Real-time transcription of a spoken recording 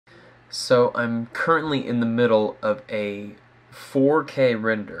So I'm currently in the middle of a 4K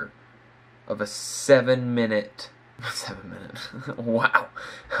render of a 7-minute, wow,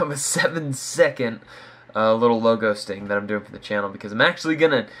 of a 7-second little logo sting that I'm doing for the channel, because I'm actually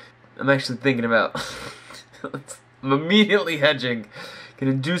thinking about, I'm immediately hedging,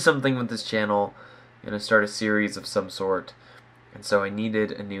 gonna do something with this channel, gonna start a series of some sort, and so I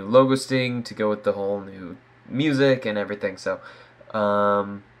needed a new logo sting to go with the whole new music and everything, so,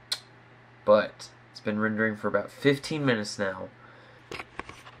 but it's been rendering for about 15 minutes now,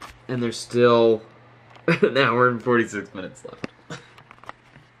 and there's still an hour and 46 minutes left.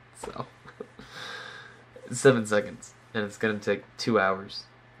 So, 7 seconds, and it's gonna take 2 hours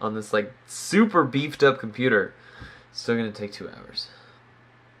on this like super beefed up computer. Still gonna take 2 hours.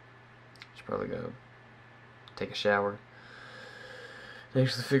 Should probably go take a shower and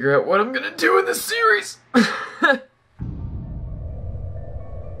actually figure out what I'm gonna do in this series.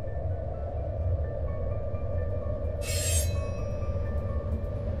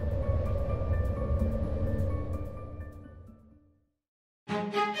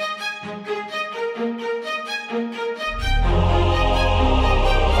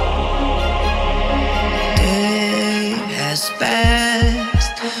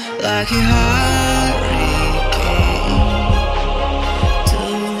 Passed like a hurricane to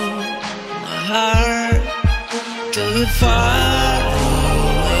my heart, to it far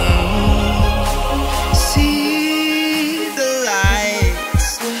away. See the lights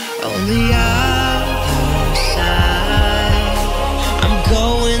on the other side. I'm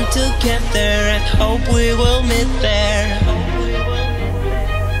going to get there and hope we will meet there.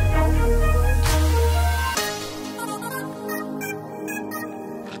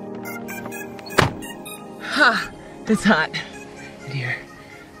 It's hot in here.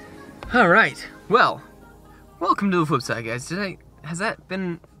 Alright, well, welcome to the flip side, guys. Today, has that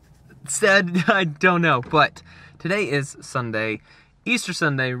been said? I don't know, but today is Sunday, Easter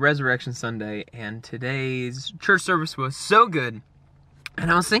Sunday, Resurrection Sunday, and today's church service was so good.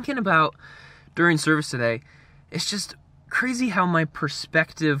 And I was thinking about, during service today, it's just crazy how my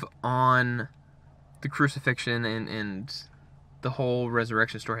perspective on the crucifixion and the whole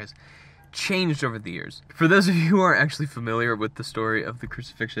resurrection story has changed over the years. For those of you who aren't actually familiar with the story of the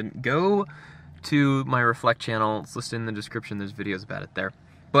crucifixion, go to my Reflect channel. It's listed in the description. There's videos about it there.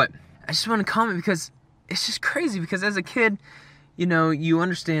 But I just want to comment because it's just crazy, because as a kid, you know, you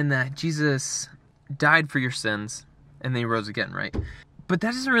understand that Jesus died for your sins and then he rose again, right? But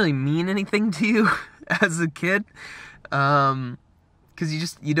that doesn't really mean anything to you as a kid, because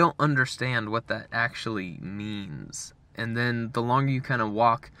you don't understand what that actually means. And then the longer you kind of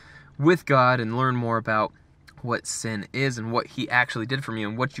walk with God and learn more about what sin is and what he actually did for me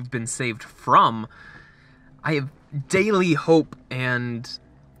and what you've been saved from, I have daily hope and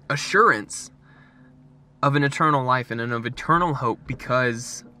assurance of an eternal life and of eternal hope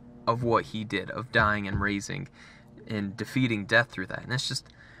because of what he did, of dying and raising and defeating death through that. And it's just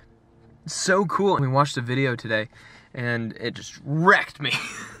so cool. We watched a video today and it just wrecked me.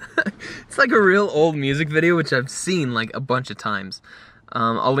 It's like a real old music video, which I've seen like a bunch of times.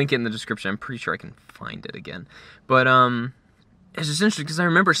 I'll link it in the description. I'm pretty sure I can find it again. But it's just interesting because I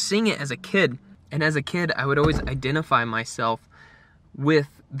remember seeing it as a kid. And as a kid, I would always identify myself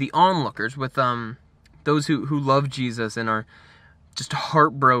with the onlookers, with those who love Jesus and are just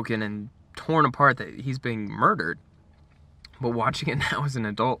heartbroken and torn apart that he's being murdered. But watching it now as an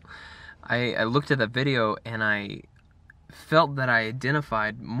adult, I looked at that video and I felt that I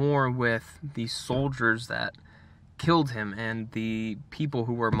identified more with the soldiers that killed him and the people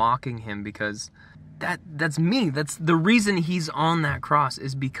who were mocking him, because that's me. That's the reason he's on that cross,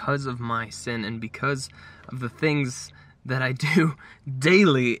 is because of my sin and because of the things that I do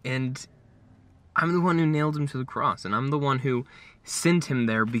daily. And I'm the one who nailed him to the cross, and I'm the one who sent him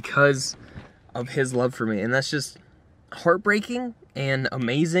there because of his love for me. And that's just heartbreaking and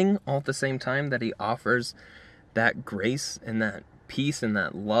amazing all at the same time, that he offers that grace and that peace and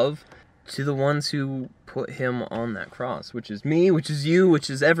that love to the ones who put him on that cross, which is me, which is you, which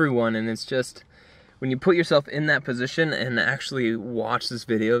is everyone. And it's just, when you put yourself in that position and actually watch this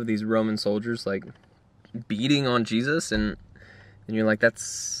video of these Roman soldiers like beating on Jesus, and you're like,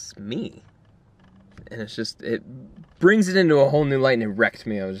 that's me. And it's just, it brings it into a whole new light, and it wrecked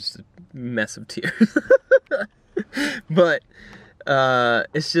me. I was just a mess of tears. But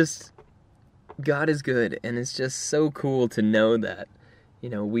it's just, God is good, and it's just so cool to know that, you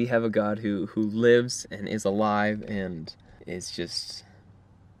know, we have a God who lives and is alive and is just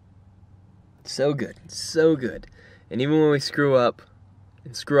so good, so good. And even when we screw up,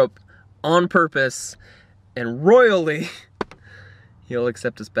 and screw up on purpose and royally, he'll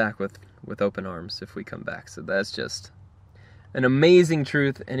accept us back with open arms if we come back. So that's just an amazing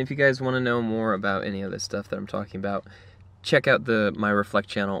truth. And if you guys want to know more about any of this stuff that I'm talking about, check out the My Reflect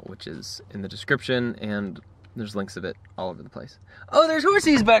channel, which is in the description, and there's links of it all over the place. Oh, there's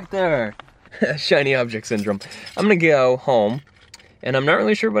horsies back there! Shiny object syndrome. I'm gonna go home, and I'm not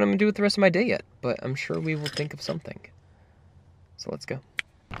really sure what I'm gonna do with the rest of my day yet, but I'm sure we will think of something. So let's go.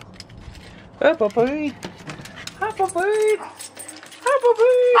 Hi, puppy! Hi, puppy! Hi,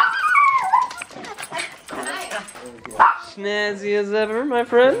 puppy! Snazzy as ever, my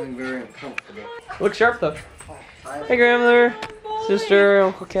friend. Very uncomfortable. Look sharp, though. Hey, grandmother, sister,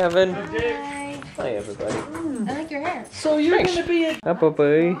 Uncle Kevin. Hi. Hi, everybody. I like your hair. So you're Thanks. gonna be a Hi,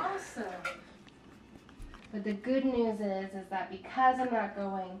 puppy. Awesome. But the good news is that because I'm not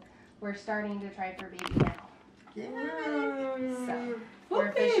going, we're starting to try for baby now. So we're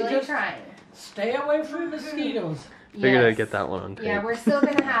Okay, officially just trying. stay away from mosquitoes. Figured I'd Yes. get that one on tape. Yeah, we're still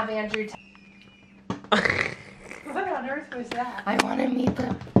gonna have Andrew. What on earth was that? I want to meet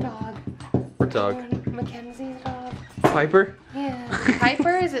the dog. What dog? Mackenzie's dog. Piper? Yeah.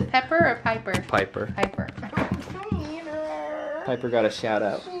 Piper? Is it Pepper or Piper? Piper. Piper. Piper got a shout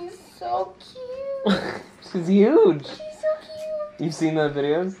out. She's so cute. She's huge. She's so cute. You've seen the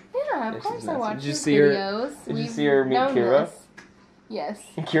videos? Yeah, of she's course I nuts. watch Did you his see her- videos. did you We've see her meet known Kira? this. Yes.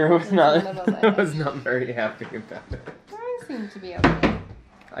 Kira was Son of a bitch. was not very happy about it. I seem to be okay.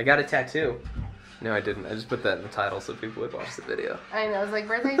 I got a tattoo. No, I didn't. I just put that in the title so people would watch the video. I know. It's like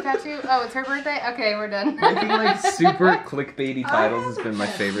birthday tattoo. Oh, it's her birthday. Okay, we're done. Making like super clickbaity titles has been my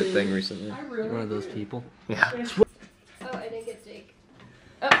favorite thing recently. I really One of those people. Yeah. Oh, I didn't get Jake.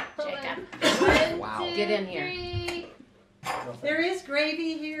 Oh, Jacob. Wow. Get in here. There is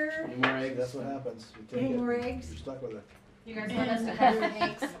gravy here. Any more eggs, that's what happens. You take Any it, more eggs? You're stuck with it. You guys want us to have some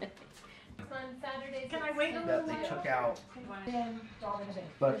eggs? On Saturdays. Can I wait a That little they bit? took out.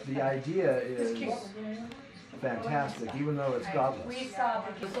 But the idea is fantastic, even though it's godless. We saw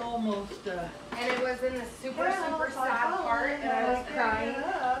it was almost, And it was in the super sad part, and I was crying.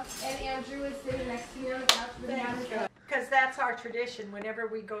 And Andrew was sitting next to me on the couch with him. Because that's our tradition. Whenever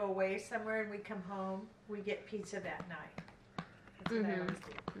we go away somewhere and we come home, we get pizza that night. That's what I always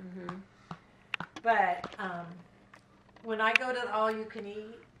do. But when I go to all you can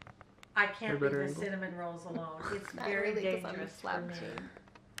eat, I can't leave the cinnamon rolls alone. It's very dangerous for me.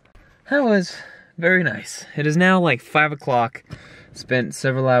 That was very nice. It is now like 5 o'clock. Spent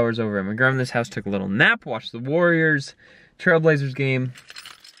several hours over at my grandmother's house, took a little nap, watched the Warriors, Trailblazers game,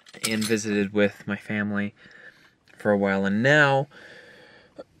 and visited with my family for a while. And now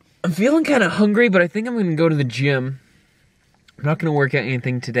I'm feeling kind of hungry, but I think I'm going to go to the gym. I'm not going to work out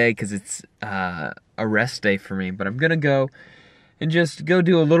anything today because it's a rest day for me, but I'm going to go and just go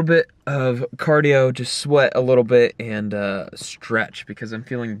do a little bit of cardio, just sweat a little bit, and stretch, because I'm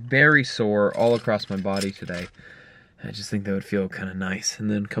feeling very sore all across my body today. I just think that would feel kind of nice.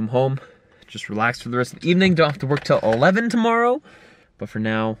 And then come home, just relax for the rest of the evening. Don't have to work till 11 tomorrow. But for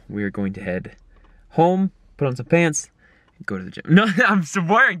now, we are going to head home, put on some pants, and go to the gym. No, I'm still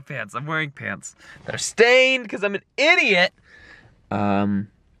wearing pants. I'm wearing pants that are stained because I'm an idiot.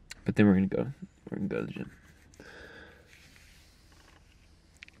 But then we're gonna go to the gym.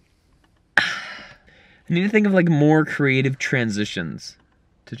 I need to think of like more creative transitions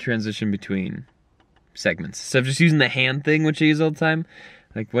to transition between segments. So I'm just using the hand thing, which I use all the time.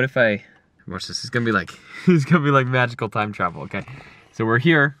 Like, what if I watch this? It's gonna be like magical time travel. Okay, so we're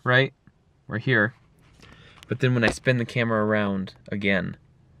here, right? We're here, but then when I spin the camera around again,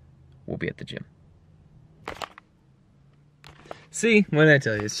 we'll be at the gym. See, what did I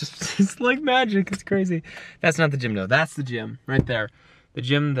tell you? It's like magic. It's crazy. That's not the gym, though. That's the gym right there. The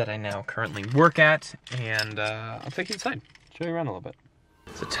gym that I now currently work at, and I'll take you inside, show you around a little bit.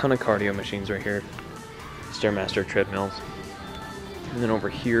 There's a ton of cardio machines right here. Stairmaster treadmills. And then over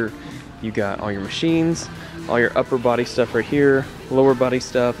here, you got all your machines, all your upper body stuff right here, lower body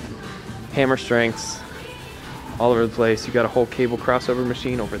stuff, hammer strengths, all over the place. You got a whole cable crossover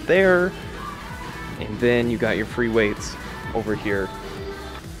machine over there, and then you got your free weights over here.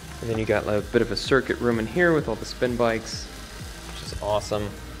 And then you got a bit of a circuit room in here with all the spin bikes, which is awesome.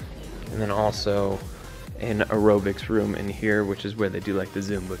 And then also an aerobics room in here, which is where they do like the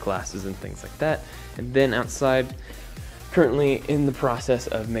Zumba classes and things like that. And then outside, currently in the process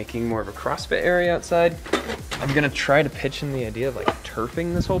of making more of a CrossFit area outside. I'm gonna try to pitch in the idea of like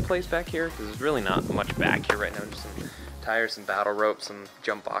turfing this whole place back here, because there's really not much back here right now, just some tires, some battle ropes, some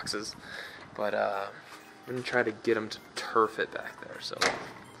jump boxes. But I'm gonna try to get them to turf it back there, so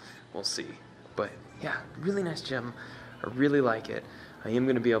we'll see. But yeah, really nice gym. I really like it. I am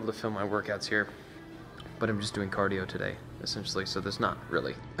gonna be able to film my workouts here, but I'm just doing cardio today essentially, so there's not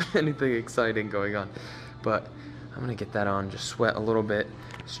really anything exciting going on. But I'm gonna get that on, just sweat a little bit,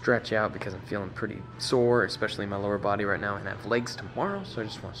 stretch out because I'm feeling pretty sore, especially in my lower body right now, and I have legs tomorrow, so I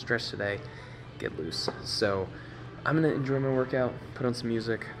just want to stretch today, get loose. So I'm gonna enjoy my workout, put on some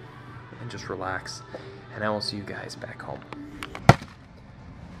music, and just relax, and I will see you guys back home.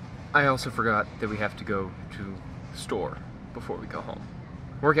 I also forgot that we have to go to the store before we go home.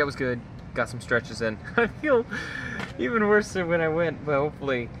 Workout was good, got some stretches in. I feel even worse than when I went, but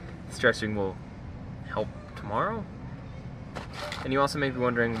hopefully stretching will help tomorrow. And you also may be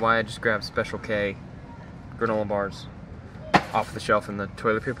wondering why I just grabbed Special K granola bars off the shelf in the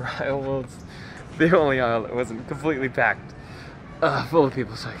toilet paper aisle. Well, it's the only aisle that wasn't completely packed full of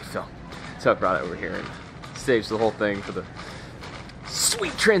people so I could film. So I brought it over here and staged the whole thing for the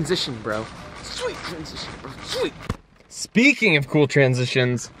sweet transition, bro. Sweet transition, bro. Sweet. Speaking of cool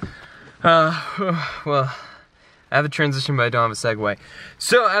transitions, well, I have a transition, but I don't have a segue.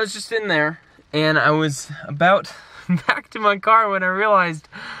 So I was just in there, and I was about back to my car when I realized,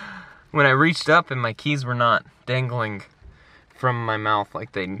 when I reached up and my keys were not dangling from my mouth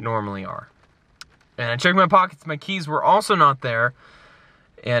like they normally are. And I checked my pockets, my keys were also not there.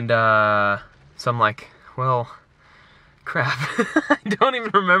 And so I'm like, well, crap. I don't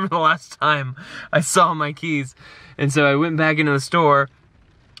even remember the last time I saw my keys. And so I went back into the store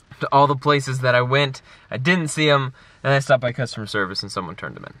to all the places that I went. I didn't see them, and I stopped by customer service and someone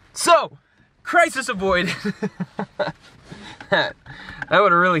turned them in. So, crisis avoided. That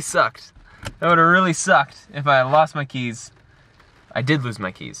would have really sucked. That would have really sucked if I had lost my keys. I did lose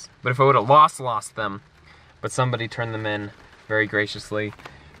my keys, but if I would have lost them, but somebody turned them in very graciously.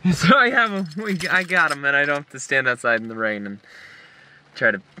 So I have them, I got them, and I don't have to stand outside in the rain and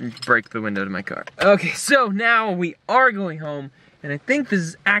try to break the window to my car. Okay, so now we are going home, and I think this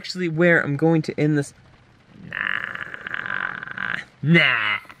is actually where I'm going to end this.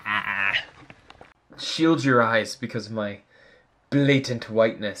 Nah. Shield your eyes because of my blatant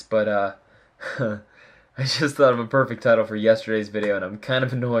whiteness, but I just thought of a perfect title for yesterday's video, and I'm kind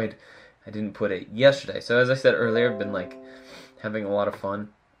of annoyed I didn't put it yesterday. So as I said earlier, I've been like having a lot of fun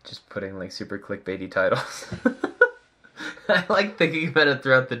just putting like super clickbaity titles. I like thinking about it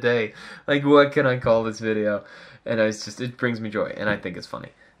throughout the day. Like, what can I call this video? And it brings me joy, and I think it's funny.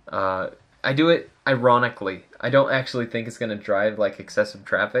 I do it ironically. I don't actually think it's gonna drive like excessive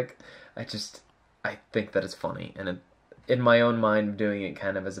traffic. I think that it's funny, and in my own mind, I'm doing it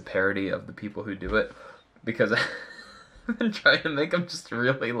kind of as a parody of the people who do it, because I've been trying to make them just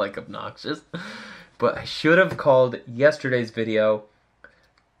really like obnoxious. But I should have called yesterday's video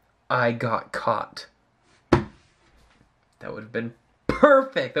 "I Got Caught." That would have been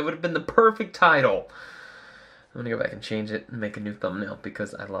perfect. That would have been the perfect title. I'm gonna go back and change it and make a new thumbnail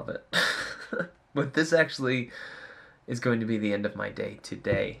because I love it. But this actually is going to be the end of my day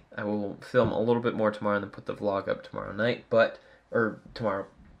today. I will film a little bit more tomorrow and then put the vlog up tomorrow night, or tomorrow,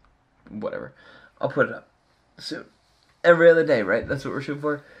 whatever. I'll put it up soon. Every other day, right? That's what we're shooting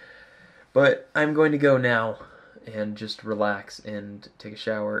for. But I'm going to go now and just relax and take a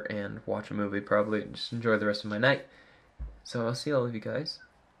shower and watch a movie probably and just enjoy the rest of my night. So I'll see all of you guys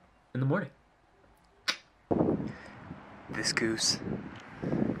in the morning. This goose.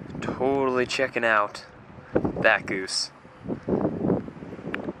 Totally checking out that goose.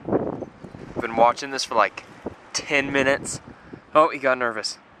 Been watching this for like 10 minutes. Oh, he got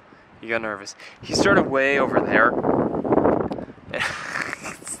nervous. He started way over there.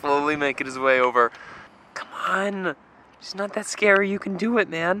 Slowly making his way over. Come on. It's not that scary. You can do it,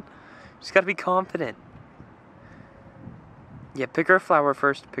 man. Just gotta be confident. Yeah, pick her a flower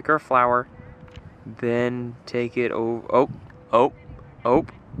first. Pick her a flower. Then take it over. Oh.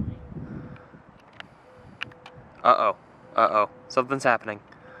 Uh-oh. Something's happening.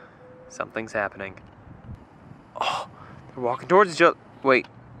 Oh, they're walking towards each other. Wait.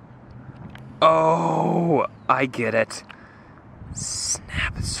 Oh, I get it.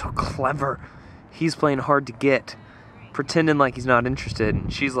 Snap is so clever. He's playing hard to get, pretending like he's not interested,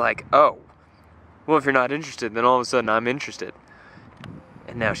 and she's like, oh, well, if you're not interested, then all of a sudden I'm interested.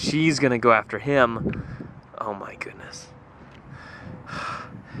 And now she's gonna go after him. Oh my goodness.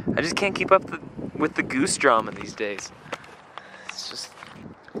 I just can't keep up with the goose drama these days. It's just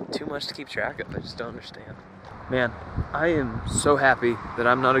too much to keep track of. I just don't understand. Man, I am so happy that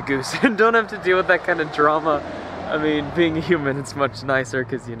I'm not a goose and don't have to deal with that kind of drama. I mean, being a human, it's much nicer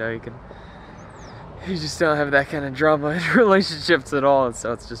because, you know, you just don't have that kind of drama in relationships at all, and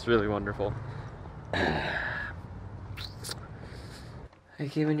so it's just really wonderful. I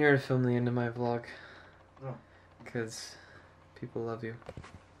came in here to film the end of my vlog because people love you.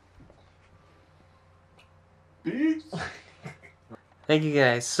 Peace. Thank you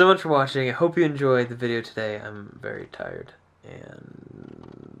guys so much for watching. I hope you enjoyed the video today. I'm very tired.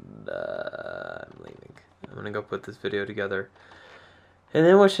 And I'm leaving. I'm gonna go put this video together. And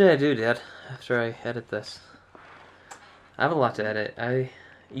then what should I do, Dad, after I edit this? I have a lot to edit.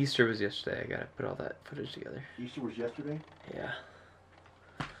 Easter was yesterday. I gotta put all that footage together. Easter was yesterday? Yeah.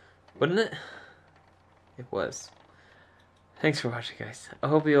 Wasn't it? It was. Thanks for watching, guys. I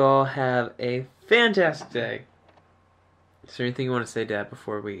hope you all have a fantastic day. Is there anything you want to say, Dad,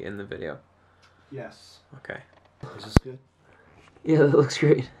 before we end the video? Yes. Okay. Is this good? Yeah, that looks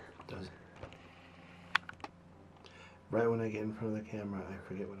great. Does it? Right when I get in front of the camera, I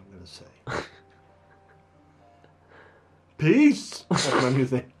forget what I'm going to say. Peace! That's my new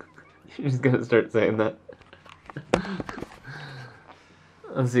thing. You're just gonna start saying that.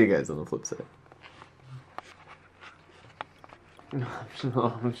 I'll see you guys on the flip side.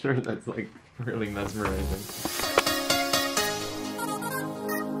 I'm sure that's like really mesmerizing.